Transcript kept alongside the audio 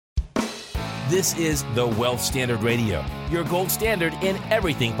This is the Wealth Standard Radio, your gold standard in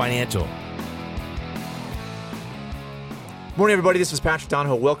everything financial. Morning, everybody. This is Patrick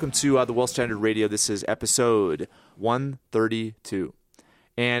Donohoe. Welcome to the Wealth Standard Radio. This is episode 132.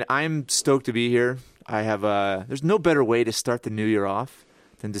 And I'm stoked to be here. I have there's no better way to start the new year off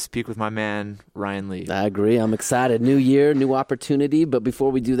than to speak with my man, Ryan Lee. I agree. I'm excited. New year, new opportunity. But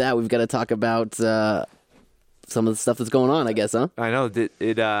before we do that, we've got to talk about some of the stuff that's going on, I guess, huh? I know. The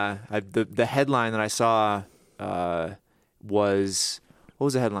headline that I saw was, what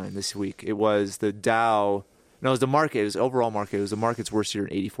was the headline this week? It was the Dow. No, it was the market. It was the overall market. It was the market's worst year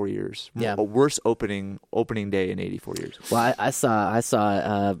in 84 years. Yeah. A worst opening day in 84 years. Well, I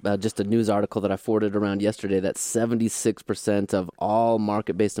saw just a news article that I forwarded around yesterday that 76% of all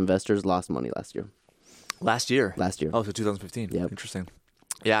market-based investors lost money last year. Last year? Last year. Oh, so 2015. Yep. Interesting.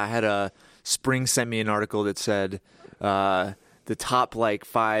 Yeah, I had Spring sent me an article that said the top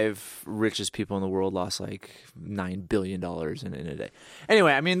 5 richest people in the world lost $9 billion in a day.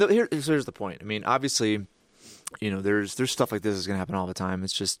 Anyway, I mean, here's the point. I mean, obviously, there's stuff like this is going to happen all the time.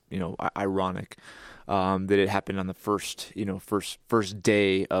 It's just, ironic that it happened on the first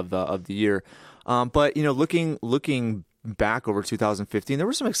day of the year. But looking back over 2015, there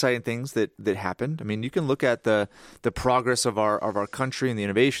were some exciting things that happened. I mean, you can look at the progress of our country and the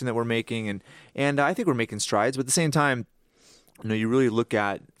innovation that we're making, and I think we're making strides. But at the same time, you really look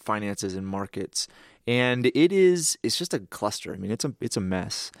at finances and markets, and it's just a cluster. I mean, it's a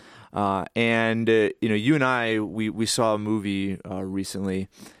mess. You and I, we saw a movie recently,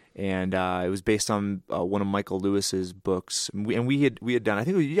 and it was based on one of Michael Lewis's books. And we had done, I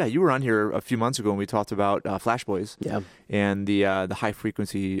think, you were on here a few months ago, and we talked about Flash Boys, and the high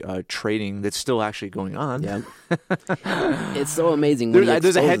frequency trading that's still actually going on. Yeah, it's so amazing.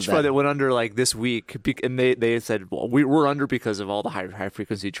 There's a hedge fund that went under this week, and they said, well, we're under because of all the high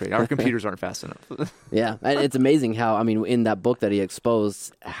frequency trading. Our computers aren't fast enough. Yeah, and it's amazing how, in that book that he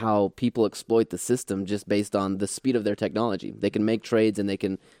exposed, how people exploit the system just based on the speed of their technology. They can make trades and they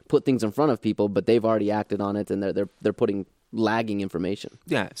can put things in front of people, but they've already acted on it, and they're putting lagging information.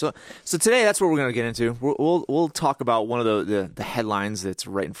 Yeah. So today, that's what we're going to get into. We'll talk about one of the headlines that's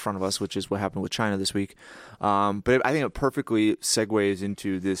right in front of us, which is what happened with China this week. But I think it perfectly segues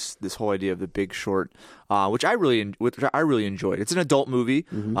into this whole idea of The Big Short, which I really enjoyed. It's an adult movie,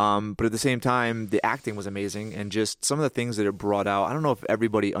 but at the same time, the acting was amazing, and just some of the things that it brought out. I don't know if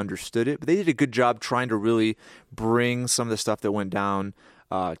everybody understood it, but they did a good job trying to really bring some of the stuff that went down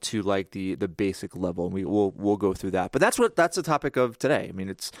to the basic level, and we'll go through that. But that's the topic of today. I mean,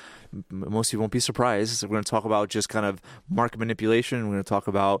 it's most people won't be surprised. So we're going to talk about just kind of market manipulation. We're going to talk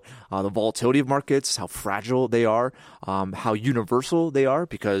about the volatility of markets, how fragile they are, how universal they are,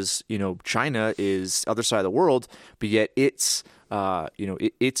 because China is the other side of the world, but yet its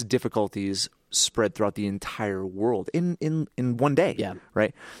difficulties spread throughout the entire world in one day. Yeah.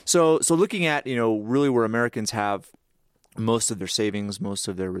 Right. So looking at really where Americans have most of their savings, most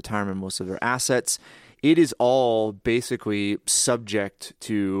of their retirement, most of their assets, it is all basically subject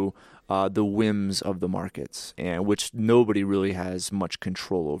to the whims of the markets, and which nobody really has much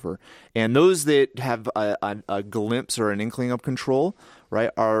control over. And those that have a glimpse or an inkling of control, right,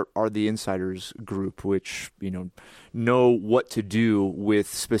 are the insiders group, which know what to do with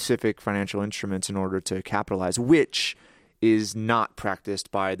specific financial instruments in order to capitalize, which is not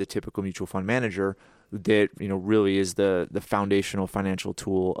practiced by the typical mutual fund manager that really is the foundational financial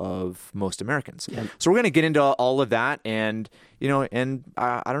tool of most Americans. Yep. So we're going to get into all of that, and I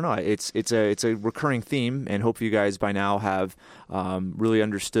don't know, it's a recurring theme, and hopefully you guys by now have really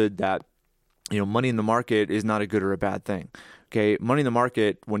understood that money in the market is not a good or a bad thing. Okay, money in the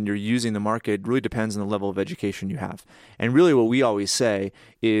market, when you're using the market, really depends on the level of education you have. And really what we always say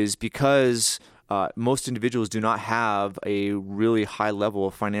is because most individuals do not have a really high level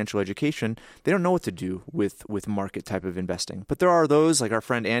of financial education, they don't know what to do with market type of investing. But there are those, like our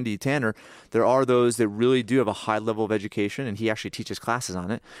friend Andy Tanner, there are those that really do have a high level of education, and he actually teaches classes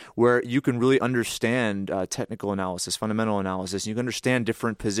on it, where you can really understand technical analysis, fundamental analysis, and you can understand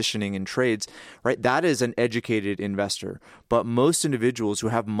different positioning in trades, right? That is an educated investor. But most individuals who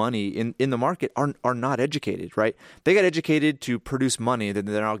have money in the market are not educated, right? They got educated to produce money that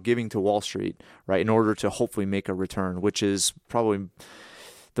they're now giving to Wall Street, right, in order to hopefully make a return, which is probably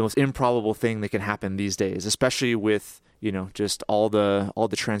the most improbable thing that can happen these days, especially with just all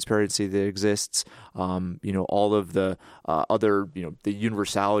the transparency that exists, all of the other, the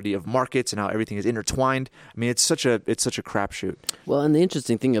universality of markets and how everything is intertwined. I mean, it's such a crapshoot. Well, and the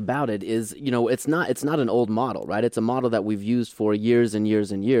interesting thing about it is, it's not an old model, right? It's a model that we've used for years and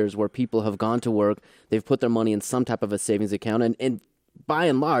years and years, where people have gone to work, they've put their money in some type of a savings account, and by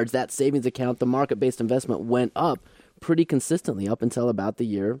and large, that savings account, the market-based investment went up pretty consistently up until about the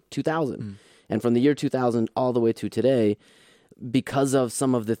year 2000. And from the year 2000 all the way to today, because of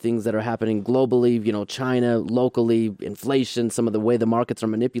some of the things that are happening globally, China, locally, inflation, some of the way the markets are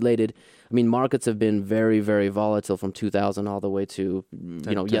manipulated. I mean, markets have been very, very volatile from 2000 all the way to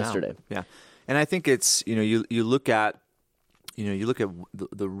yesterday. Now. Yeah. And I think it's, you look at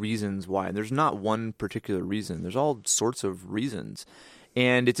the reasons why, and there's not one particular reason. There's all sorts of reasons.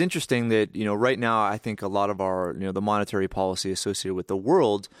 And it's interesting that, right now, I think a lot of our, the monetary policy associated with the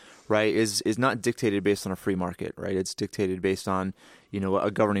world, right, is not dictated based on a free market, right? It's dictated based on,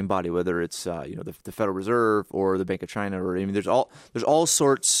 a governing body, whether it's, the Federal Reserve or the Bank of China, or, there's all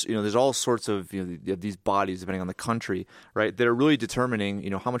sorts of, these bodies, depending on the country, right, that are really determining,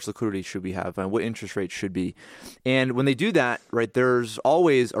 how much liquidity should we have and what interest rates should be. And when they do that, right, there's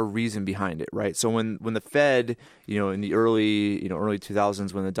always a reason behind it, right? So when the Fed, in the early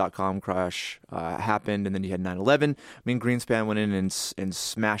 2000s, when the dot-com crash happened, and then you had 9/11, Greenspan went in and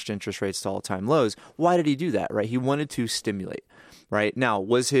smashed interest rates to all-time lows. Why did he do that, right? He wanted to stimulate. Right now,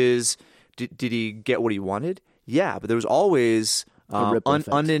 did he get what he wanted? Yeah, but there was always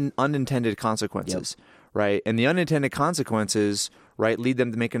unintended consequences, right? And the unintended consequences, right, lead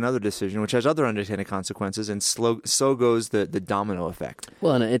them to make another decision, which has other unintended consequences, and so goes the domino effect.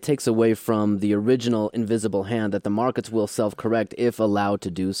 Well, and it takes away from the original invisible hand that the markets will self-correct if allowed to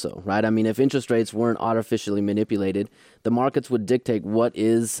do so, right? I mean, if interest rates weren't artificially manipulated, the markets would dictate what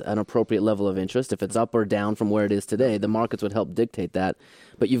is an appropriate level of interest. If it's up or down from where it is today, the markets would help dictate that.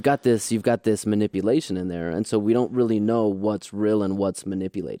 But you've got this manipulation in there, and so we don't really know what's real and what's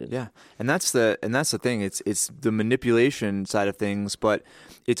manipulated. Yeah, and that's the thing. It's the manipulation side of things, but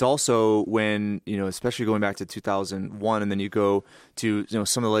it's also when, especially going back to 2001, and then you go to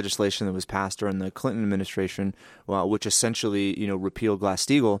some of the legislation that was passed during the Clinton administration, which essentially repealed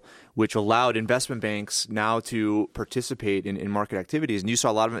Glass-Steagall, which allowed investment banks now to participate in market activities. And you saw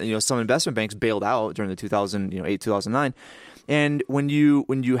a lot of some investment banks bailed out during the 2008 2009. And when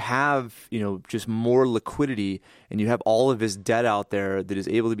you have just more liquidity, and you have all of this debt out there that is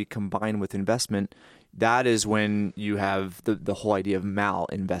able to be combined with investment, that is when you have the whole idea of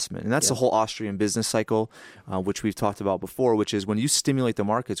malinvestment. And that's the whole Austrian business cycle, which we've talked about before, which is when you stimulate the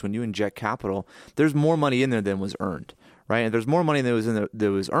markets, when you inject capital, there's more money in there than was earned. Right, and there's more money that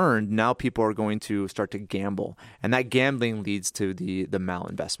was earned. Now people are going to start to gamble, and that gambling leads to the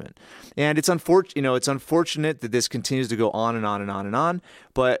malinvestment. And it's unfortunate that this continues to go on and on and on and on.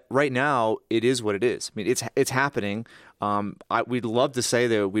 But right now, it is what it is. I mean, it's happening. We'd love to say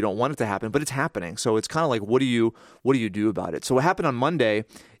that we don't want it to happen, but it's happening. So it's kind of like, what do you do about it? So what happened on Monday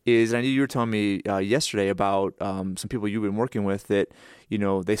is, I know you were telling me yesterday about some people you've been working with that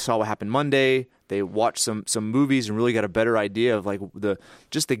they saw what happened Monday. They watched some movies and really got a better idea of like the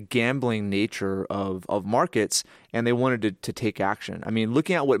gambling nature of markets, and they wanted to take action. I mean,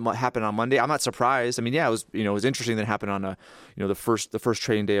 looking at what happened on Monday, I'm not surprised. I mean, yeah, it was interesting that it happened on the first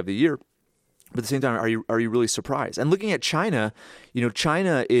trading day of the year. But at the same time, are you really surprised? And looking at China,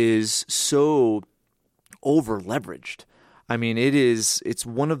 China is so over leveraged. I mean, it's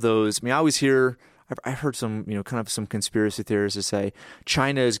one of those. I mean, I always hear. I've heard some, kind of some conspiracy theorists that say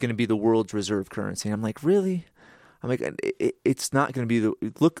China is going to be the world's reserve currency. And I'm like, really? I'm like, it's not going to be the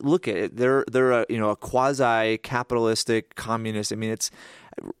look at it. They're a quasi capitalistic communist. I mean,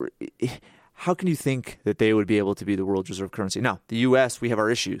 how can you think that they would be able to be the world's reserve currency? Now, the U.S., we have our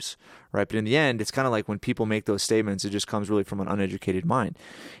issues, right? But in the end, it's kind of like when people make those statements, it just comes really from an uneducated mind.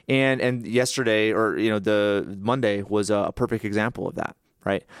 And yesterday, or the Monday was a perfect example of that.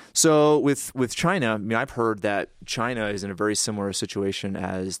 Right. So with China, I mean, I've heard that China is in a very similar situation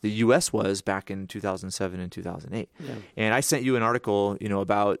as the U.S. was back in 2007 and 2008. Yeah. And I sent you an article,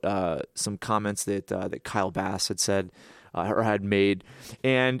 about some comments that Kyle Bass had said or had made,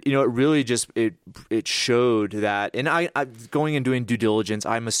 and it really just it showed that. And I going and doing due diligence,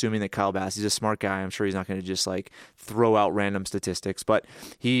 I'm assuming that Kyle Bass, he's a smart guy. I'm sure he's not going to just like throw out random statistics, but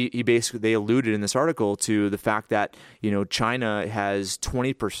they alluded in this article to the fact that China has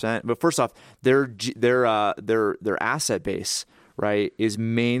 20%. But first off, their asset base, right, is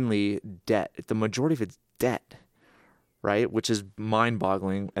mainly debt. The majority of it's debt. Right, which is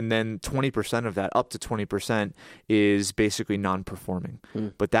mind-boggling, and then 20% of that, up to 20%, is basically non-performing.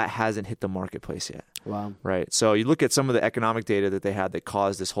 But that hasn't hit the marketplace yet. Wow. Right. So you look at some of the economic data that they had that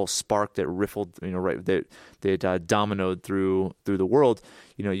caused this whole spark that riffled, that dominoed through the world.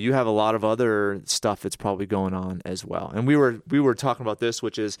 You have a lot of other stuff that's probably going on as well. And we were talking about this,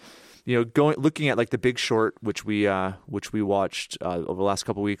 which is, looking at like The Big Short, which we watched over the last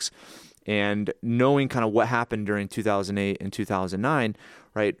couple of weeks. and knowing kind of what happened during 2008 and 2009,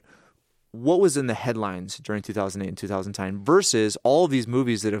 right? What was in the headlines during 2008 and 2010 versus all of these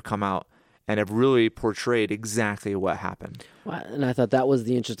movies that have come out and have really portrayed exactly what happened. Well, and I thought that was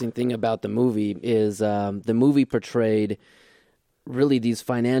the interesting thing about the movie is the movie portrayed really these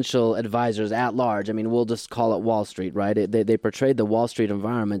financial advisors at large. I mean, we'll just call it Wall Street, right? They portrayed the Wall Street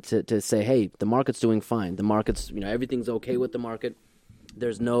environment to say, hey, the market's doing fine. The market's, everything's okay with the market.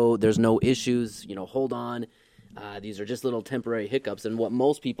 There's no issues. Hold on. These are just little temporary hiccups. And what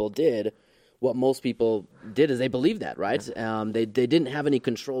most people did is they believed that, right? They didn't have any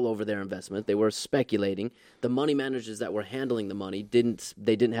control over their investment. They were speculating. The money managers that were handling the money didn't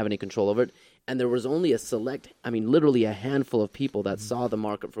have any control over it. And there was only literally a handful of people that saw the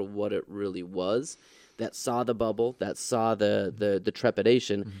market for what it really was, that saw the bubble, that saw the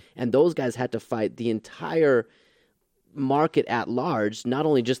trepidation. And those guys had to fight the entire market at large, not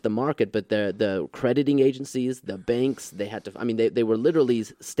only just the market, but the crediting agencies, the banks. They had to, they were literally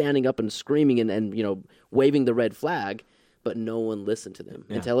standing up and screaming and waving the red flag, but no one listened to them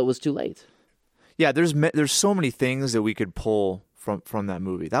until it was too late. Yeah, there's so many things that we could pull from that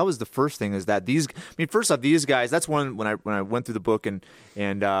movie. That was the first thing, is that first off, these guys, that's one, when I went through the book and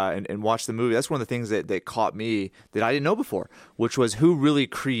watched the movie, that's one of the things that caught me that I didn't know before, which was who really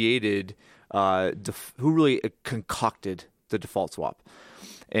created who really concocted the default swap.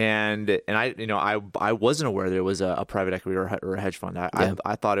 And I wasn't aware that it was a private equity or a hedge fund.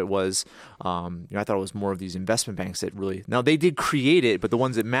 I thought it was more of these investment banks that really, now they did create it, but the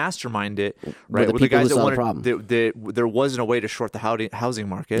ones that mastermind it, right, were the guys that wanted there wasn't a way to short the housing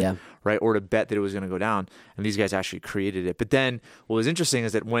market, right, or to bet that it was going to go down, and these guys actually created it. But then what was interesting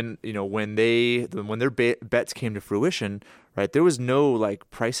is that when their bets came to fruition, right, there was no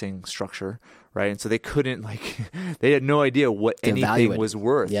pricing structure. Right, and so they couldn't they had no idea what anything was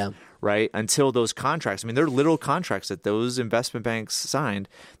worth. Right, until those contracts. They're little contracts that those investment banks signed.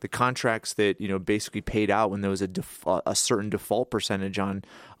 The contracts that basically paid out when there was a certain default percentage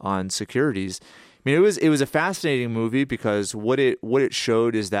on securities. It was a fascinating movie because what it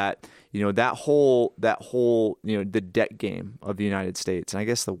showed is that that whole the debt game of the United States, and I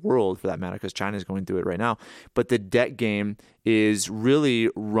guess the world for that matter, because China is going through it right now. But the debt game is really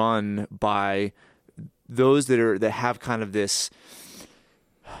run by those that have kind of this.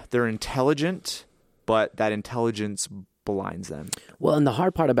 They're intelligent, but that intelligence blinds them. Well, and the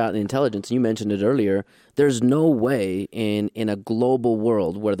hard part about intelligence, you mentioned it earlier, there's no way in a global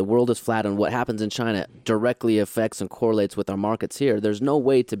world where the world is flat and what happens in China directly affects and correlates with our markets here, there's no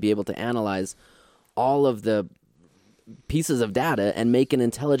way to be able to analyze all of the pieces of data and make an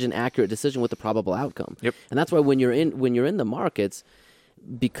intelligent, accurate decision with a probable outcome. Yep. And that's why when you're in the markets,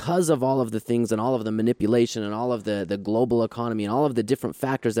 because of all of the things and all of the manipulation and all of the global economy and all of the different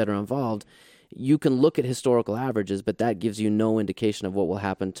factors that are involved, you can look at historical averages, but that gives you no indication of what will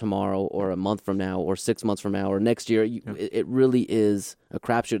happen tomorrow or a month from now or 6 months from now or next year. It really is a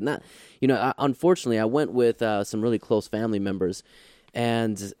crapshoot. And that, unfortunately, I went with some really close family members.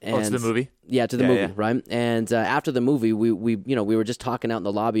 And to the movie? Yeah, to the movie, right? And after the movie, we were just talking out in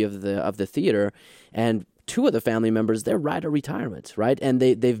the lobby of the theater, and two of the family members, they're right at retirement, right? And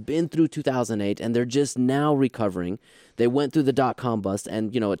they've been through 2008, and they're just now recovering. They went through the dot-com bust,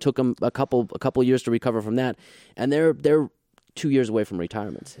 and it took them a couple years to recover from that, and they're 2 years away from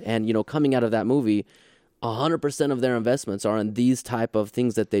retirement. And coming out of that movie, 100% of their investments are in these type of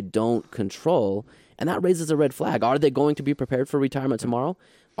things that they don't control, and that raises a red flag. Are they going to be prepared for retirement tomorrow?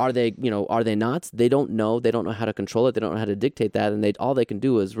 Are they not? They don't know. They don't know how to control it. They don't know how to dictate that, and all they can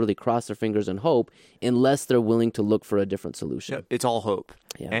do is really cross their fingers and hope, unless they're willing to look for a different solution. Yeah, it's all hope,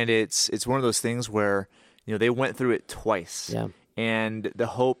 and it's one of those things where they went through it twice, and the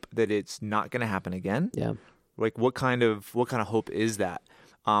hope that it's not going to happen again. Yeah, what kind of hope is that?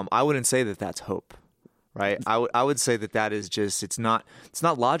 I wouldn't say that that's hope. Right, I would say that is just it's not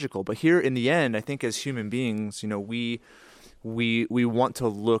logical. But here in the end, I think as human beings, we want to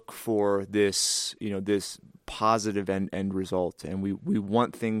look for this this positive end result, and we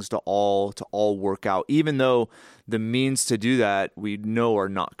want things to all work out, even though the means to do that we know are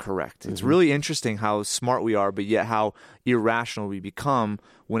not correct. Mm-hmm. It's really interesting how smart we are, but yet how irrational we become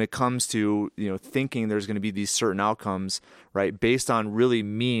when it comes to thinking there's going to be these certain outcomes, right, based on really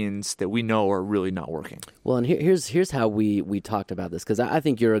means that we know are really not working. Well, and here's how we talked about this, because I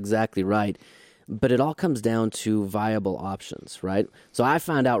think you're exactly right. But it all comes down to viable options, right? So I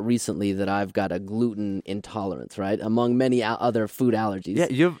found out recently that I've got a gluten intolerance, right? Among many other food allergies. Yeah,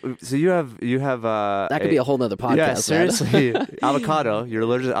 you have that could be a whole nother podcast. Yeah, right? seriously. Avocado. You're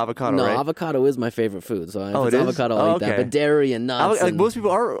allergic to avocado, No, right? avocado is my favorite food. So if it's it is? avocado, I'll eat that. But dairy and nuts. Like most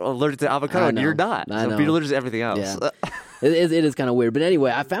people are allergic to avocado, and you're not. I know. You're allergic to everything else. Yeah. It is kind of weird. But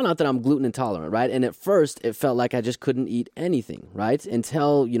anyway, I found out that I'm gluten intolerant, right? And at first, it felt like I just couldn't eat anything, right?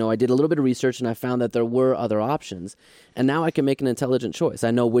 Until, I did a little bit of research and I found that there were other options. And now I can make an intelligent choice. I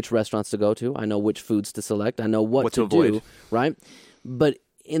know which restaurants to go to. I know which foods to select. I know what to avoid. Do, right? But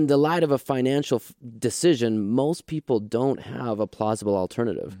in the light of a financial decision, most people don't have a plausible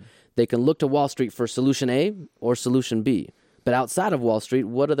alternative. Mm-hmm. They can look to Wall Street for solution A or solution B. But outside of Wall Street,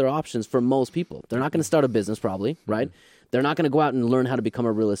 what are their options for most people? They're not going to start a business probably, right? Mm-hmm. They're not going to go out and learn how to become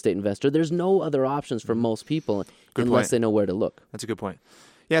a real estate investor. There's no other options for most people unless they know where to look. That's a good point.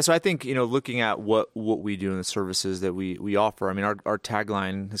 Yeah, so I think, looking at what we do and the services that we offer, I mean, our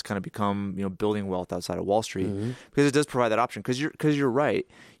tagline has kind of become, building wealth outside of Wall Street, because it does provide that option. Because you're right.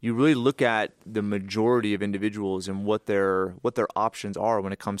 You really look at the majority of individuals and what their options are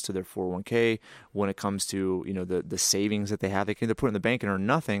when it comes to their 401k, when it comes to, the savings that they have. They can either put in the bank and earn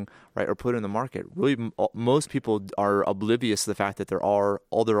nothing, right, or put it in the market. Really, most people are oblivious to the fact that there are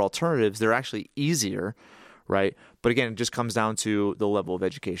other alternatives. They're actually easier, right? But again, it just comes down to the level of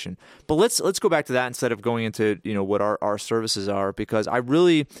education. But let's go back to that instead of going into what our services are, because I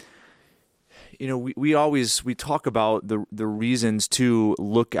really, we talk about the reasons to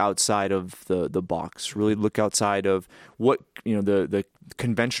look outside of the box, really look outside of what the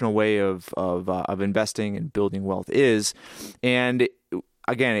conventional way of investing and building wealth is, and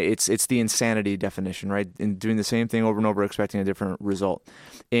again, it's the insanity definition, right? And doing the same thing over and over, expecting a different result.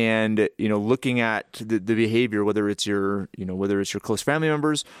 And looking at the behavior, whether it's your close family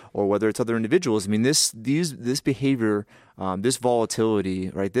members or whether it's other individuals. I mean, this behavior, this volatility,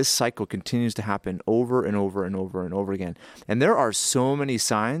 right? This cycle continues to happen over and over and over and over again. And there are so many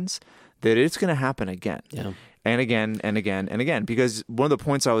signs that it's going to happen again. Yeah. And again and again and again. Because one of the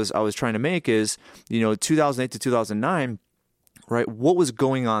points I was trying to make is, 2008 to 2009. Right, what was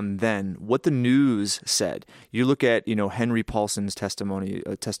going on then? What the news said. You look at Henry Paulson's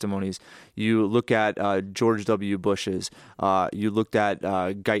testimonies. You look at George W. Bush's. You looked at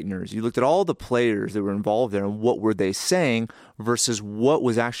Geithner's. You looked at all the players that were involved there and what were they saying versus what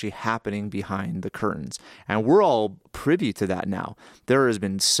was actually happening behind the curtains. And we're all privy to that now. There has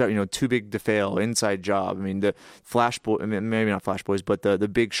been Too Big to Fail, Inside Job. I mean the Flash Boy. I mean, maybe not Flash Boys, but the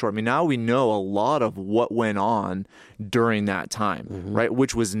Big Short. I mean, now we know a lot of what went on during that time, right?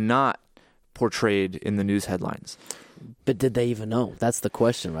 Which was not portrayed in the news headlines. But did they even know? That's the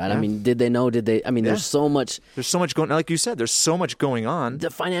question, right? Yeah. I mean, did they know? Did they? I mean, there's so much going. Like you said, there's so much going on.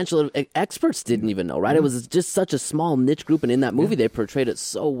 The financial experts didn't even know, right? It was just such a small niche group, and in that movie, they portrayed it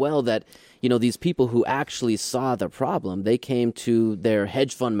so well that these people who actually saw the problem, they came to their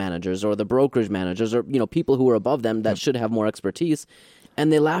hedge fund managers or the brokerage managers or people who were above them that should have more expertise.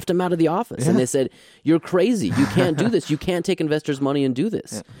 And they laughed him out of the office. And they said, "You're crazy. You can't do this. You can't take investors' money and do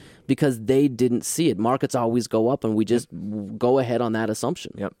this." Because they didn't see it. Markets always go up, and we just go ahead on that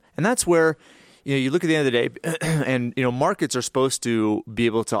assumption. Yep. And that's where you look at the end of the day, and markets are supposed to be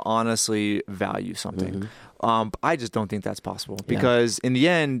able to honestly value something. I just don't think that's possible because in the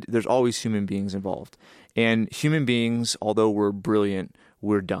end, there's always human beings involved. And human beings, although we're brilliant,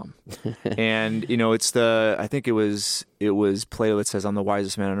 we're dumb. And I think it was Plato that says I'm the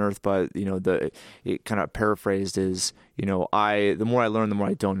wisest man on earth, but it kind of paraphrased is the more I learn, the more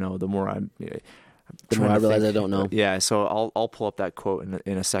I don't know, the more I realize I don't know. Yeah, so I'll pull up that quote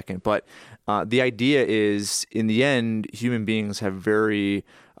in a second. But the idea is, in the end, human beings have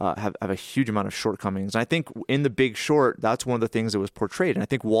have a huge amount of shortcomings. And I think in The Big Short, that's one of the things that was portrayed. And I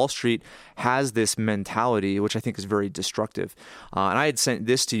think Wall Street has this mentality, which I think is very destructive. And I had sent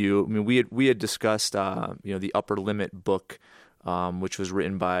this to you. I mean, we had discussed the Upper Limit book, which was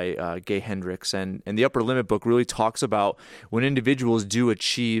written by Gay Hendricks. And the Upper Limit book really talks about when individuals do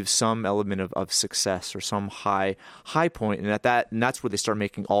achieve some element of success or some high point, and that's where they start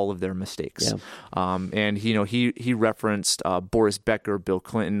making all of their mistakes. Yeah. And he referenced Boris Becker, Bill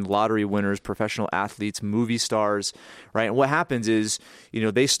Clinton, lottery winners, professional athletes, movie stars, right? And what happens is,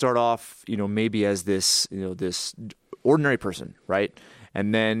 they start off, maybe as this ordinary person, right?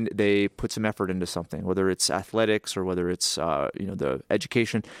 And then they put some effort into something, whether it's athletics or whether it's the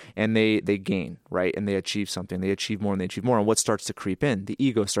education, and they gain, right? And they achieve something. They achieve more and they achieve more. And what starts to creep in? The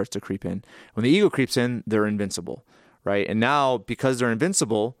ego starts to creep in. When the ego creeps in, they're invincible, right? And now, because they're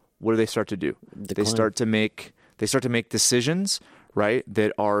invincible, what do they start to do? Decline. They start to make decisions, right,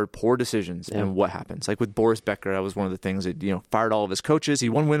 that are poor decisions. And what happens? Like with Boris Becker, that was one of the things that, fired all of his coaches. He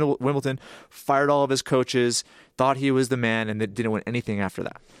won Wimbledon, fired all of his coaches, thought he was the man, and then didn't win anything after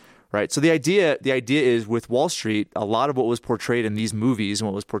that. Right. So the idea is with Wall Street, a lot of what was portrayed in these movies and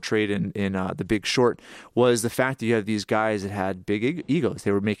what was portrayed in The Big Short was the fact that you have these guys that had big egos.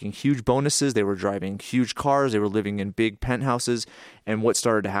 They were making huge bonuses. They were driving huge cars. They were living in big penthouses. And what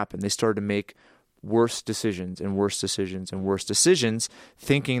started to happen? They started to make worse decisions and worse decisions and worse decisions,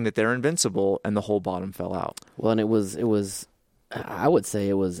 thinking that they're invincible, and the whole bottom fell out. Well, and it was, I would say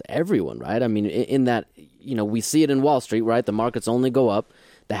it was everyone, right? I mean, in that, we see it in Wall Street, right? The markets only go up.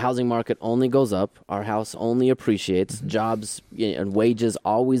 The housing market only goes up. Our house only appreciates. Jobs and wages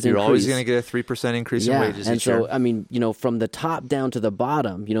always increase. You're always going to get a 3% increase in wages and each so, year. I mean, from the top down to the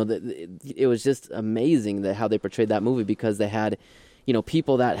bottom, it was just amazing how they portrayed that movie, because they had,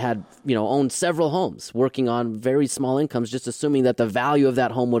 people that had, owned several homes, working on very small incomes, just assuming that the value of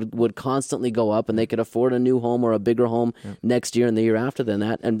that home would constantly go up, and they could afford a new home or a bigger home next year and the year after than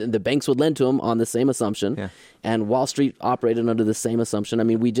that. And the banks would lend to them on the same assumption. Yeah. And Wall Street operated under the same assumption. I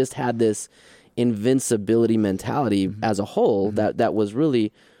mean, we just had this invincibility mentality as a whole that was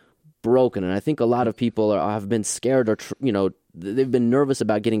really broken. And I think a lot of people have been scared, or they've been nervous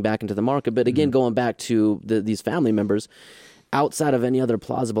about getting back into the market. But again, going back to these family members, outside of any other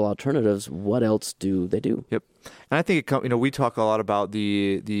plausible alternatives, what else do they do? Yep. And I think we talk a lot about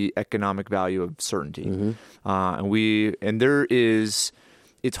the economic value of certainty,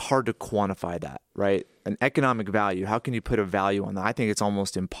 it's hard to quantify that, right? An economic value. How can you put a value on that? I think it's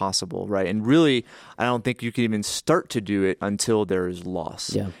almost impossible, right? And really, I don't think you can even start to do it until there is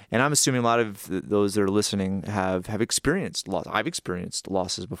loss. Yeah. And I'm assuming a lot of those that are listening have experienced loss. I've experienced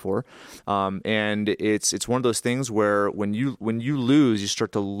losses before, and it's one of those things where when you lose, you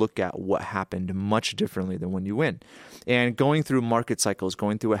start to look at what happened much differently than when you win. And going through market cycles,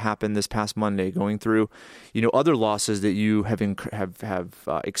 going through what happened this past Monday, going through other losses that you have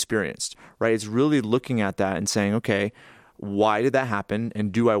experienced, right? It's really looking at that and saying, okay, why did that happen,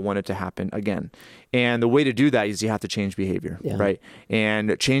 and do I want it to happen again? And the way to do that is you have to change behavior, right?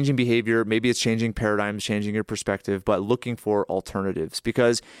 And changing behavior, maybe it's changing paradigms, changing your perspective, but looking for alternatives.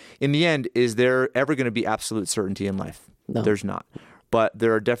 Because in the end, is there ever going to be absolute certainty in life? No. There's not. But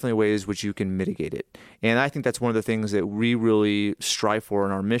there are definitely ways which you can mitigate it. And I think that's one of the things that we really strive for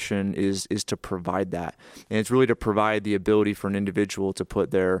in our mission is to provide that. And it's really to provide the ability for an individual to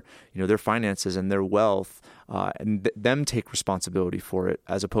put their finances and their wealth and them take responsibility for it,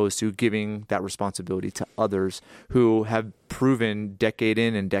 as opposed to giving that responsibility to others who have proven decade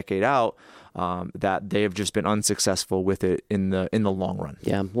in and decade out that they have just been unsuccessful with it in the long run.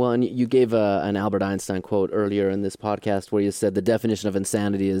 Yeah, well, and you gave an Albert Einstein quote earlier in this podcast where you said the definition of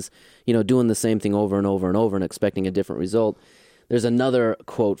insanity is, doing the same thing over and over and over and expecting a different result. There's another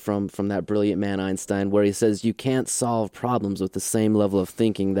quote from that brilliant man Einstein where he says, you can't solve problems with the same level of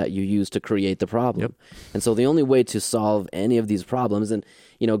thinking that you use to create the problem. Yep. And so the only way to solve any of these problems, and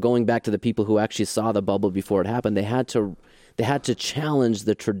going back to the people who actually saw the bubble before it happened, they had to challenge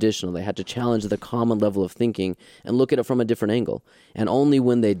the traditional. They had to challenge the common level of thinking and look at it from a different angle. And only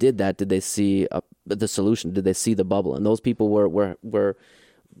when they did that did they see the solution. Did they see the bubble? And those people were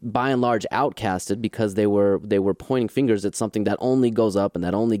by and large outcasted because they were pointing fingers at something that only goes up and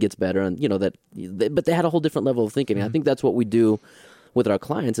that only gets better. And but they had a whole different level of thinking. Mm-hmm. I think that's what we do with our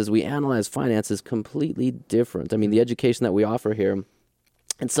clients is we analyze finances completely different. I mean, the education that we offer here,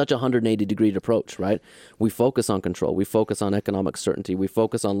 it's such a 180-degree approach, right? We focus on control. We focus on economic certainty. We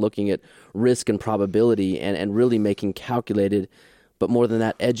focus on looking at risk and probability and really making calculated, but more than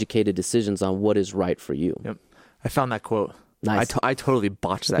that, educated decisions on what is right for you. Yep. I found that quote. Nice. I totally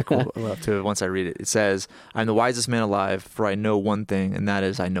botched that quote once I read it. It says, "I'm the wisest man alive, for I know one thing, and that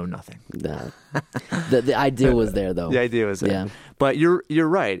is I know nothing." The idea was there, though. The idea was there. Yeah. But you're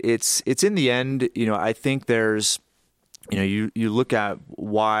right. It's in the end, I think there's, you look at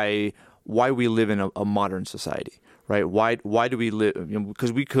why we live in a modern society, right? Why do we live?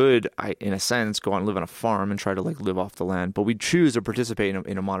 Because we could, in a sense, go out and live on a farm and try to live off the land, but we choose to participate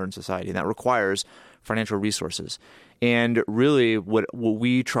in a modern society, and that requires financial resources. And really, what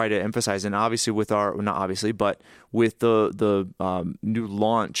we try to emphasize, and obviously with but with the new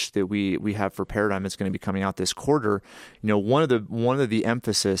launch that we have for Paradigm, that's going to be coming out this quarter. One of the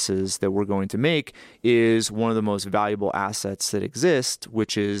emphases that we're going to make is one of the most valuable assets that exist,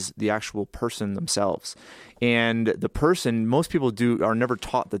 which is the actual person themselves. And the person, most people are never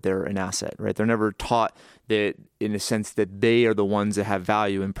taught that they're an asset, right? They're never taught that in a sense that they are the ones that have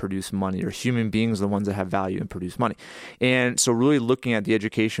value and produce money, or human beings are the ones that have value and produce money. And so really looking at the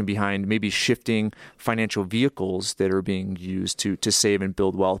education behind maybe shifting financial vehicles that are being used to save and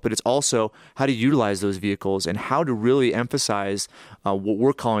build wealth, but it's also how to utilize those vehicles and how to really emphasize what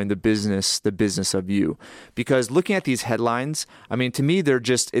we're calling the business of you. Because looking at these headlines, I mean, to me,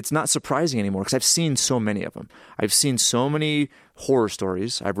 it's not surprising anymore because I've seen so many of them. I've seen so many horror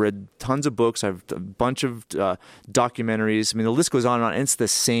stories. I've read tons of books. I've a bunch of documentaries. I mean, the list goes on and on. And it's the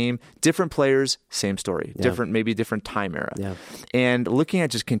same, different players, same story, maybe different time era. Yeah. And looking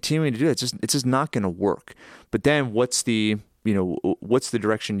at just continuing to do that, it's just not going to work. But then what's the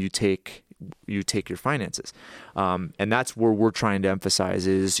direction you take your finances? And that's where we're trying to emphasize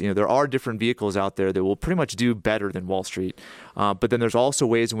is, there are different vehicles out there that will pretty much do better than Wall Street. But then there's also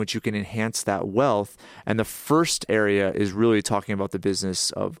ways in which you can enhance that wealth. And the first area is really talking about the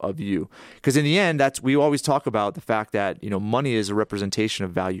business of you. Because in the end, we always talk about the fact that, money is a representation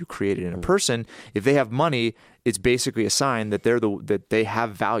of value created in a person. If they have money, it's basically a sign that that they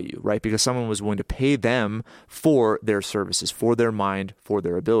have value, right? Because someone was willing to pay them for their services, for their mind, for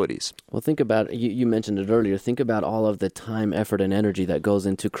their abilities. Well, think about, you mentioned it earlier, think about all of the time, effort, and energy that goes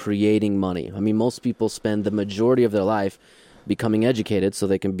into creating money. I mean, most people spend the majority of their life becoming educated so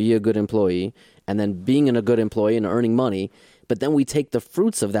they can be a good employee, and then being a good employee and earning money. But then we take the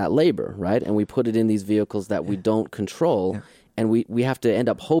fruits of that labor, right? And we put it in these vehicles that we don't control. Yeah. And we have to end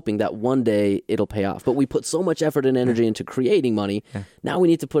up hoping that one day it'll pay off. But we put so much effort and energy into creating money. Yeah. Now we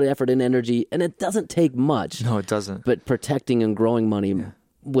need to put effort and energy, and it doesn't take much. No, it doesn't. But protecting and growing money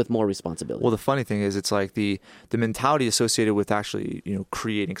with more responsibility. Well, the funny thing is, it's like the mentality associated with actually,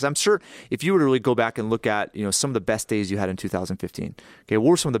 creating. Because I'm sure if you were to really go back and look at, some of the best days you had in 2015, okay, what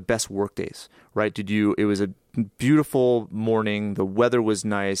were some of the best work days, right? It was a beautiful morning, the weather was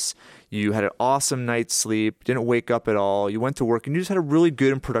nice, you had an awesome night's sleep, didn't wake up at all, you went to work, and you just had a really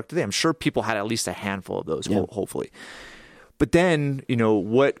good and productive day. I'm sure people had at least a handful of those, hopefully. But then,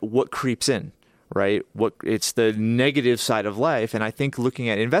 what creeps in? Right? It's the negative side of life. And I think looking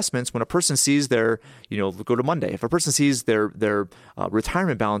at investments, when a person sees their, go to Monday, if a person sees their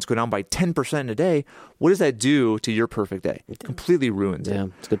retirement balance go down by 10% in a day, what does that do to your perfect day? It completely ruins it. Yeah,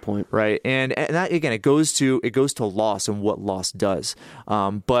 that's a good point. Right. And that, again, it goes to loss and what loss does.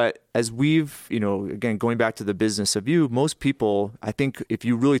 But as we've, again, going back to the business of you, most people, I think if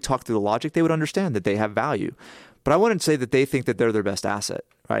you really talk through the logic, they would understand that they have value. But I wouldn't say that they think that they're their best asset,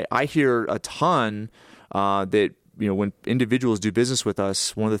 right? I hear a ton that, when individuals do business with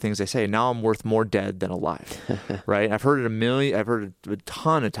us, one of the things they say, now I'm worth more dead than alive, right? I've heard it a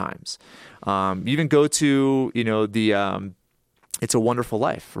ton of times. Even go to, It's a Wonderful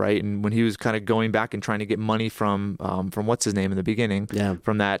Life, right? And when he was kind of going back and trying to get money from what's his name in the beginning,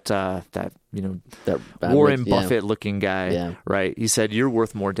 from that Warren Buffett looking guy, right? He said, "You're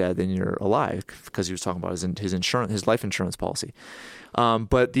worth more dead than you're alive," because he was talking about his life insurance policy.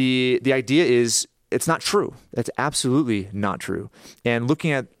 But the idea is, it's not true. That's absolutely not true. And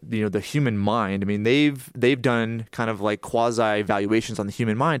looking at the human mind, I mean, they've done kind of like quasi evaluations on the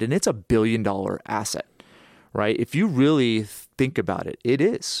human mind, and it's $1 billion asset. Right? If you really think about it, it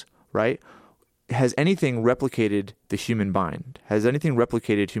is, right? Has anything replicated the human mind? Has anything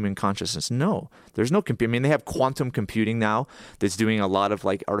replicated human consciousness? No. There's no computing. I mean, they have quantum computing now that's doing a lot of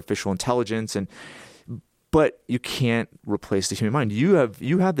like artificial intelligence, but you can't replace the human mind. You have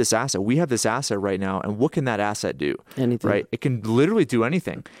this asset. We have this asset right now, and what can that asset do? Anything. Right? It can literally do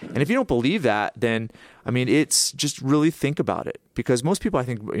anything. And if you don't believe that, then it's just really think about it, because most people, I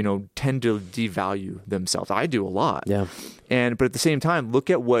think, tend to devalue themselves. I do a lot. Yeah. But at the same time, look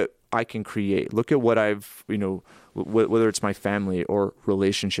at what I can create. Look at what I've, whether it's my family or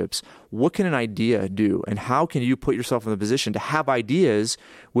relationships. What can an idea do? And how can you put yourself in the position to have ideas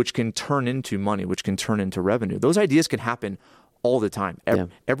which can turn into money, which can turn into revenue? Those ideas can happen all the time,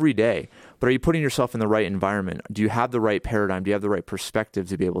 every day. But are you putting yourself in the right environment? Do you have the right paradigm? Do you have the right perspective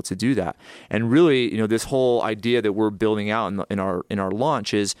to be able to do that? And really, this whole idea that we're building out in our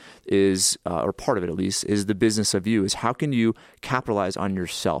launch is or part of it at least, is the business of you. Is how can you capitalize on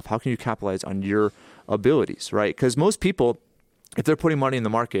yourself? How can you capitalize on your abilities, right? Because most people, if they're putting money in the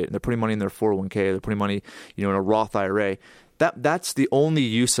market, they're putting money in their 401k, they're putting money, in a Roth IRA, that's the only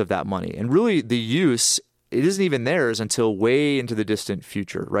use of that money. And really the use, it isn't even theirs until way into the distant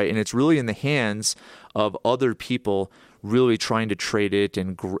future, right? And it's really in the hands of other people really trying to trade it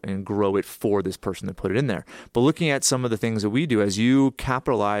and grow it for this person that put it in there. But looking at some of the things that we do, as you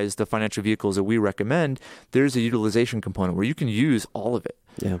capitalize the financial vehicles that we recommend, there's a utilization component where you can use all of it.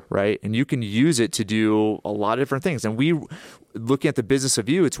 right? And you can use it to do a lot of different things. And looking at the business of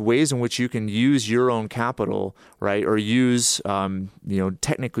you, it's ways in which you can use your own capital, right? Or use,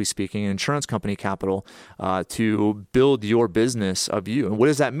 technically speaking, insurance company capital to build your business of you. And what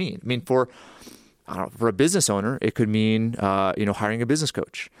does that mean? I mean, for a business owner, it could mean, hiring a business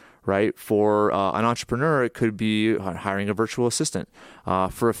coach. Right? For an entrepreneur, it could be hiring a virtual assistant.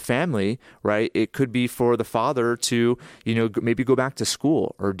 For a family, right? It could be for the father to, maybe go back to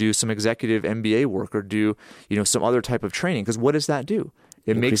school or do some executive MBA work or do, some other type of training. Because what does that do?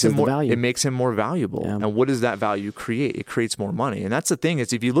 It makes him more value. It makes him more valuable. Yeah. And what does that value create? It creates more money. And that's the thing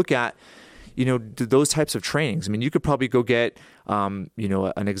is if you look at those types of trainings. I mean, you could probably go get, an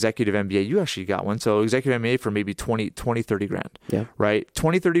executive MBA. You actually got one. So executive MBA for maybe 30 grand, right?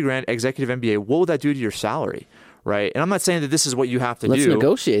 30 grand executive MBA. What will that do to your salary? Right. And I'm not saying that this is what you have to do. Let's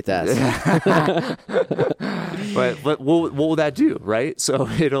negotiate that. but what will that do? Right. So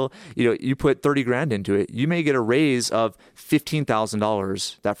it'll, you put 30 grand into it. You may get a raise of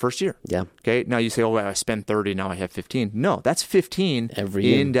 $15,000 that first year. Yeah. Okay. Now you say, oh, well, I spend 30. Now I have 15. No, that's 15 every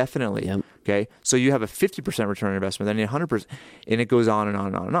year. Indefinitely. Yep. Okay. So you have a 50% return on investment, then 100%, and it goes on and on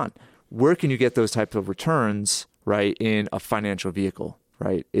and on and on. Where can you get those types of returns, right, in a financial vehicle,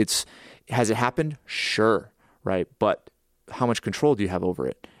 right? Has it happened? Sure. Right. But how much control do you have over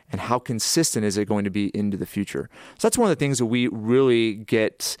it? And how consistent is it going to be into the future? So that's one of the things that we really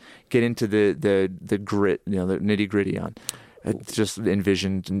get into the grit, the nitty gritty on. I just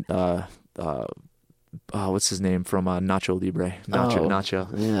envisioned, what's his name from Nacho Libre? Nacho.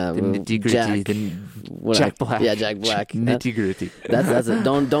 Yeah. The nitty gritty. Jack Black. Yeah, Jack Black. Nitty gritty. That's it.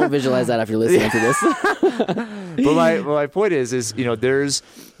 Don't visualize that if you're listening to this. But my point is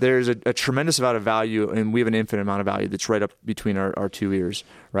there's a tremendous amount of value, and we have an infinite amount of value that's right up between our two ears,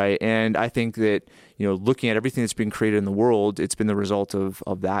 right? And I think that looking at everything that's been created in the world, it's been the result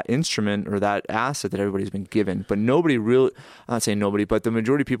of that instrument or that asset that everybody's been given. But nobody really, I'm not saying nobody, but the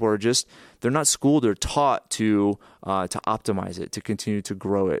majority of people are they're not schooled or taught to optimize it, to continue to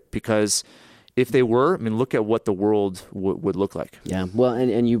grow it, because if they were, look at what the world would look like. Yeah, well,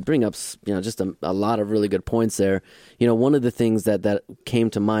 and you bring up, just a lot of really good points there. One of the things that came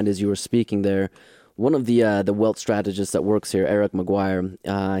to mind as you were speaking there, one of the wealth strategists that works here, Eric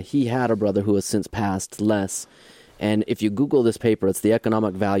McGuire, he had a brother who has since passed, Les. And if you Google this paper, it's The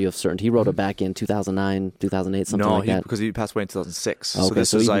Economic Value of Certainty. He wrote it back in 2009, 2008, something like that. No, because he passed away in 2006. Okay, so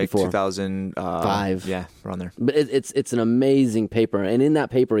this was like before. 2005. Yeah, around there. But it's an amazing paper. And in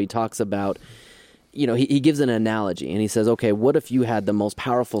that paper, he talks about, he gives an analogy. And he says, okay, what if you had the most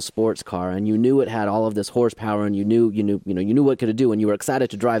powerful sports car and you knew it had all of this horsepower and you knew what it could do and you were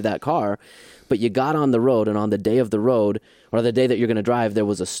excited to drive that car, but you got on the road and on the day of the road or the day that you're going to drive, there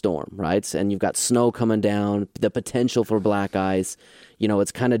was a storm, right? And you've got snow coming down, the potential for black ice,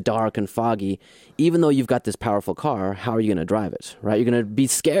 it's kind of dark and foggy. Even though you've got this powerful car, how are you going to drive it, right? You're going to be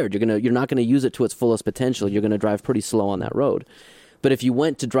scared. You're not going to use it to its fullest potential. You're going to drive pretty slow on that road. But if you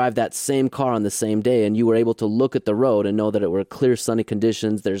went to drive that same car on the same day and you were able to look at the road and know that it were clear, sunny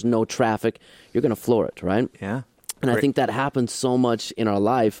conditions, there's no traffic, you're going to floor it, right? Yeah. And I think that happens so much in our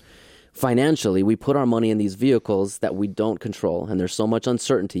life. Financially, we put our money in these vehicles that we don't control, and there's so much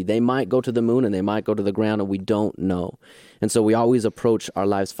uncertainty. They might go to the moon and they might go to the ground, and we don't know. And so we always approach our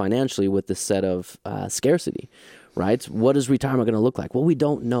lives financially with this set of scarcity, right? What is retirement going to look like? Well, we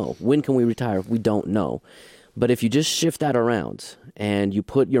don't know. When can we retire? We don't know. But if you just shift that around and you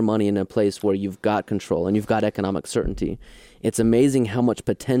put your money in a place where you've got control and you've got economic certainty, it's amazing how much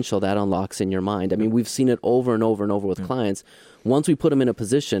potential that unlocks in your mind. I mean, we've seen it over and over and over with clients. Once we put them in a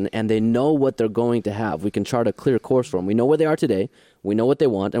position and they know what they're going to have, we can chart a clear course for them. We know where they are today. We know what they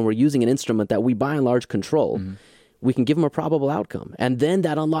want, and we're using an instrument that we by and large control. Mm-hmm. We can give them a probable outcome. And then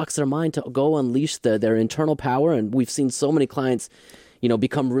that unlocks their mind to go unleash their internal power. And we've seen so many clients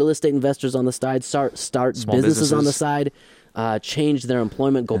become real estate investors on the side, start businesses on the side, change their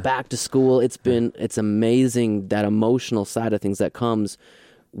employment, go back to school. It's amazing that emotional side of things that comes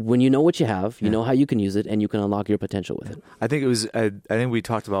when you know what you have, you know how you can use it, and you can unlock your potential with it. I think I think we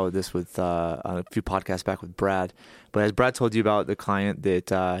talked about this with a few podcasts back with Brad. But as Brad told you about the client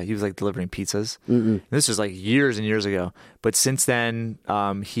that he was like delivering pizzas, this was like years and years ago. But since then,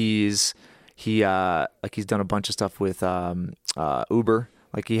 he's done a bunch of stuff with Uber.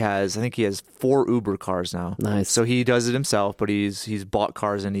 Like I think he has 4 Uber cars now. Nice. So he does it himself, but he's bought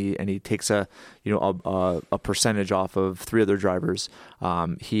cars and he takes a percentage off of 3 other drivers.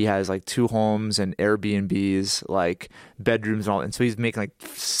 He has like 2 homes and Airbnbs, like bedrooms and all. And so he's making like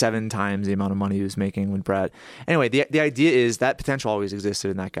 7 times the amount of money he was making with Brad. Anyway, the idea is that potential always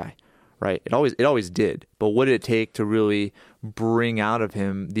existed in that guy. right? It always did. But what did it take to really bring out of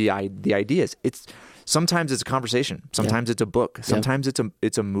him the ideas? Sometimes it's a conversation, sometimes it's a book, sometimes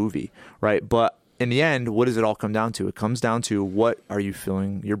it's a movie, right? But in the end, what does it all come down to? It comes down to, what are you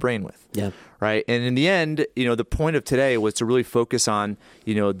filling your brain with? Yeah. Right. And in the end, the point of today was to really focus on,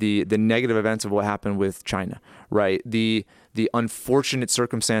 the negative events of what happened with China, right? The unfortunate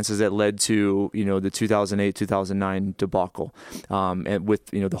circumstances that led to, the 2008, 2009 debacle, and with,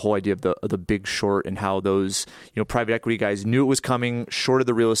 the whole idea of the Big Short, and how those, private equity guys knew it was coming, shorted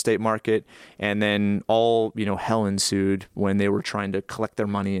the real estate market, and then all, hell ensued when they were trying to collect their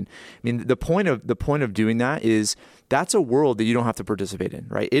money. And I mean, the point of doing that is, that's a world that you don't have to participate in,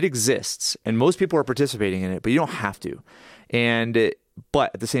 right? It exists, and most people are participating in it, but you don't have to.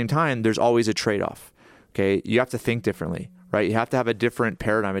 But at the same time, there's always a trade-off. Okay, you have to think differently, right? You have to have a different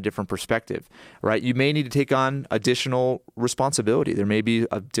paradigm, a different perspective, right? You may need to take on additional responsibility. There may be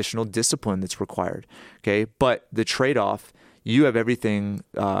additional discipline that's required. Okay, but the trade-off, you have everything.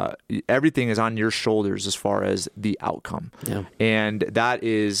 Everything is on your shoulders as far as the outcome, and that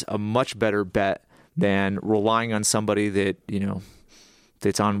is a much better bet than relying on somebody that,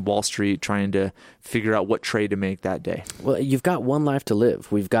 that's on Wall Street trying to figure out what trade to make that day. Well, you've got one life to live.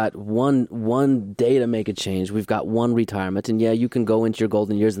 We've got one day to make a change. We've got one retirement. And yeah, you can go into your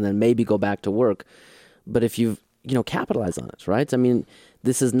golden years and then maybe go back to work. But if you've, capitalize on it, right? I mean,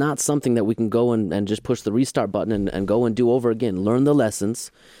 this is not something that we can go and just push the restart button and go and do over again. Learn the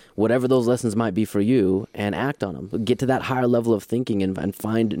lessons, whatever those lessons might be for you, and act on them. Get to that higher level of thinking and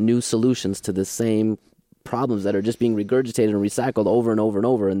find new solutions to the same problems that are just being regurgitated and recycled over and over and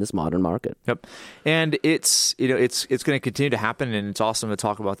over in this modern market. Yep. And it's going to continue to happen, and it's awesome to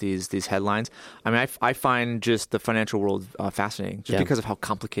talk about these headlines. I mean, I find just the financial world fascinating, just because of how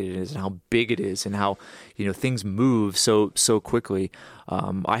complicated it is and how big it is, and how things move so quickly.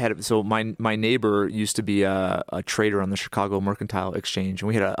 My neighbor used to be a trader on the Chicago Mercantile Exchange, and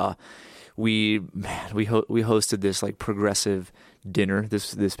we had we hosted this like progressive dinner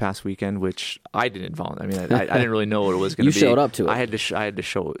this past weekend, which I didn't volunteer. I mean, I didn't really know what it was going to be. You showed up to it. I had to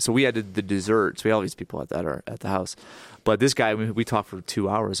show it. So we had the desserts. We had all these people at the house. But this guy, we talked for 2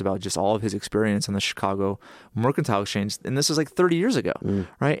 hours about just all of his experience on the Chicago Mercantile Exchange, and this is like 30 years ago,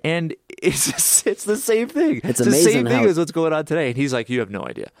 right? And it's the same thing. It's the amazing same thing as what's going on today. And he's like, you have no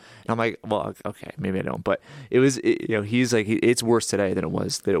idea. And I'm like, well, okay, maybe I don't. But he's like, it's worse today than it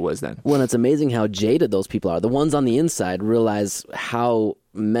was then. Well, and it's amazing how jaded those people are. The ones on the inside realize how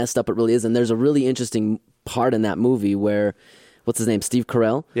messed up it really is. And there's a really interesting part in that movie where, what's his name, Steve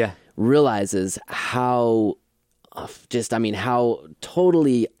Carell? Yeah. Realizes how how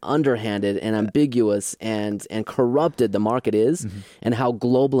totally underhanded and ambiguous and corrupted the market is, and how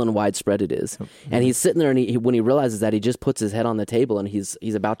global and widespread it is. And he's sitting there, and when he realizes that, he just puts his head on the table and he's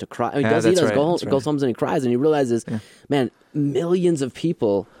about to cry. He goes home and he cries, and he realizes, man, millions of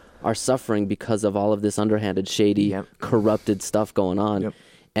people are suffering because of all of this underhanded, shady, corrupted stuff going on.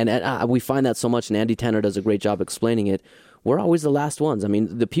 And we find that so much, and Andy Tanner does a great job explaining it. We're always the last ones. I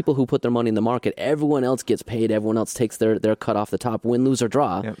mean, the people who put their money in the market, everyone else gets paid, everyone else takes their cut off the top, win, lose, or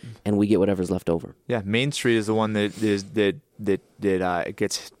draw, and we get whatever's left over. Yeah, Main Street is the one that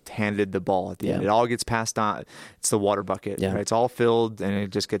gets handed the ball at the end. It all gets passed on. It's the water bucket. Right? It's all filled, and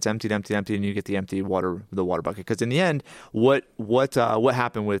it just gets emptied, and you get the water bucket. Because in the end, what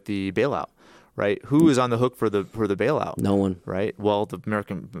happened with the bailout? Right? Who is on the hook for the bailout? No one. Right? Well, the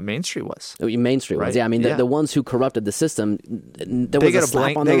American Main Street was. Main Street was. Yeah, I mean, the ones who corrupted the system, there was a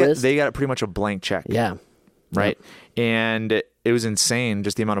slap on their wrist. They got pretty much a blank check. Yeah. Right? And it was insane,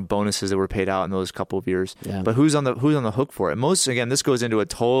 just the amount of bonuses that were paid out in those couple of years. Yeah. But who's on the hook for it? Again, this goes into a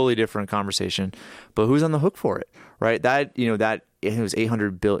totally different conversation. But who's on the hook for it? Right? That it was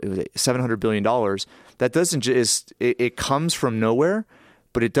 $700 billion. That doesn't just it comes from nowhere.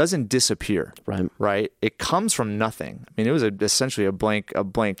 But it doesn't disappear, right? It comes from nothing. I mean, it was essentially a blank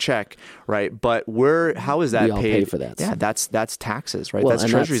check, right? But how is that paid? We all pay for that. Yeah, that's taxes, right? Well,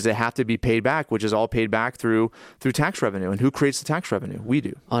 that's treasuries that have to be paid back, which is all paid back through tax revenue. And who creates the tax revenue? We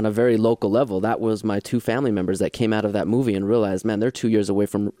do. On a very local level, that was my two family members that came out of that movie and realized, man, they're 2 years away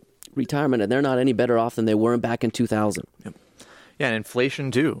from retirement, and they're not any better off than they were back in 2000. Yep. Yeah, and inflation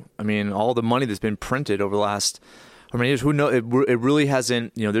too. I mean, all the money that's been printed over the last... who knows? It really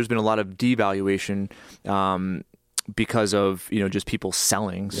hasn't. There's been a lot of devaluation because of just people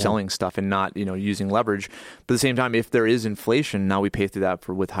selling stuff and not using leverage. But at the same time, if there is inflation, now we pay through that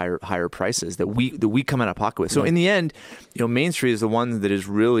with higher prices that we come out of pocket with. So in the end, Main Street is the one that is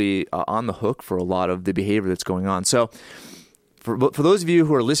really on the hook for a lot of the behavior that's going on. So for those of you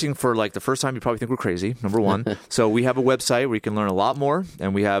who are listening for like the first time, you probably think we're crazy. Number one, so we have a website where you can learn a lot more,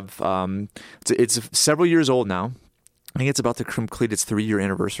 and we have it's several years old now. I think it's about to complete its 3-year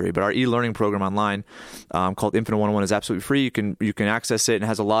anniversary, but our e-learning program online called Infinite 101 is absolutely free. You can access it, and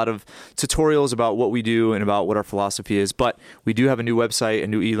has a lot of tutorials about what we do and about what our philosophy is. But we do have a new website, a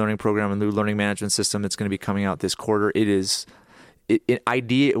new e-learning program, a new learning management system that's going to be coming out this quarter. It is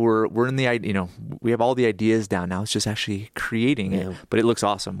idea. We're in the we have all the ideas down now. It's just actually creating it, but it looks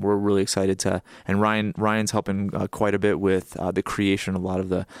awesome. We're really excited to, and Ryan's helping quite a bit with the creation of a lot of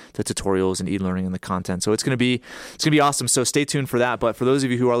the tutorials and e-learning and the content. So it's gonna be awesome. So stay tuned for that. But for those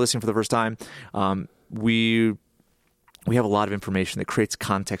of you who are listening for the first time, we have a lot of information that creates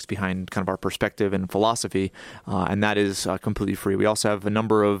context behind kind of our perspective and philosophy, and that is completely free. We also have a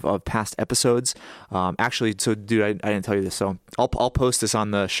number of past episodes. Actually, so dude, I didn't tell you this, so I'll post this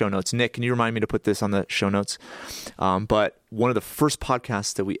on the show notes. Nick, can you remind me to put this on the show notes? But one of the first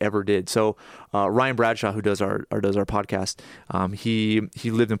podcasts that we ever did. So Ryan Bradshaw, who does our podcast,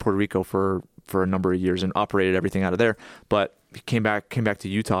 he lived in Puerto Rico for a number of years and operated everything out of there. But he came back to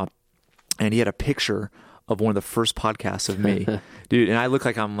Utah, and he had a picture of one of the first podcasts of me, dude, and I look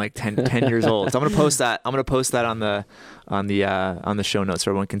like I'm like 10 years old. So I'm gonna post that. I'm gonna post that on the show notes,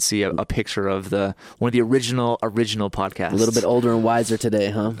 so everyone can see a picture of one of the original podcasts. A little bit older and wiser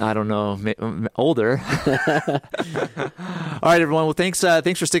today, huh? I don't know, older. All right, everyone. Well, thanks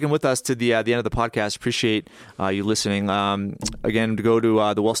for sticking with us to the end of the podcast. Appreciate you listening. Again, to go to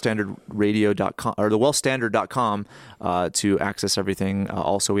thewellstandardradio.com or thewellstandard.com to access everything.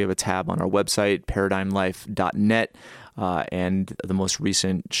 Also, we have a tab on our website, paradigmlife.net. And the most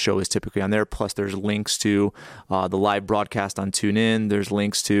recent show is typically on there. Plus, there's links to the live broadcast on TuneIn. There's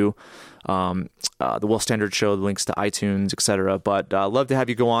links to the Well Standard Show, links to iTunes, etc. But love to have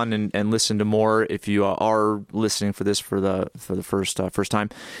you go on and listen to more if you are listening for this for the first time.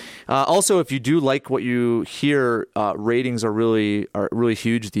 Also, if you do like what you hear, ratings are really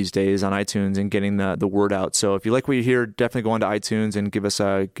huge these days on iTunes and getting the word out. So if you like what you hear, definitely go on to iTunes and give us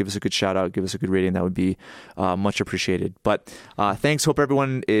a good shout out, give us a good rating. That would be much appreciated. But thanks. Hope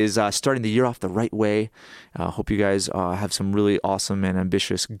everyone is starting the year off the right way. Hope you guys have some really awesome and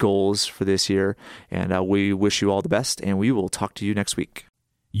ambitious goals for this year. And we wish you all the best, and we will talk to you next week.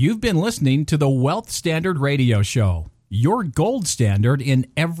 You've been listening to the Wealth Standard Radio Show, your gold standard in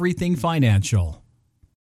everything financial.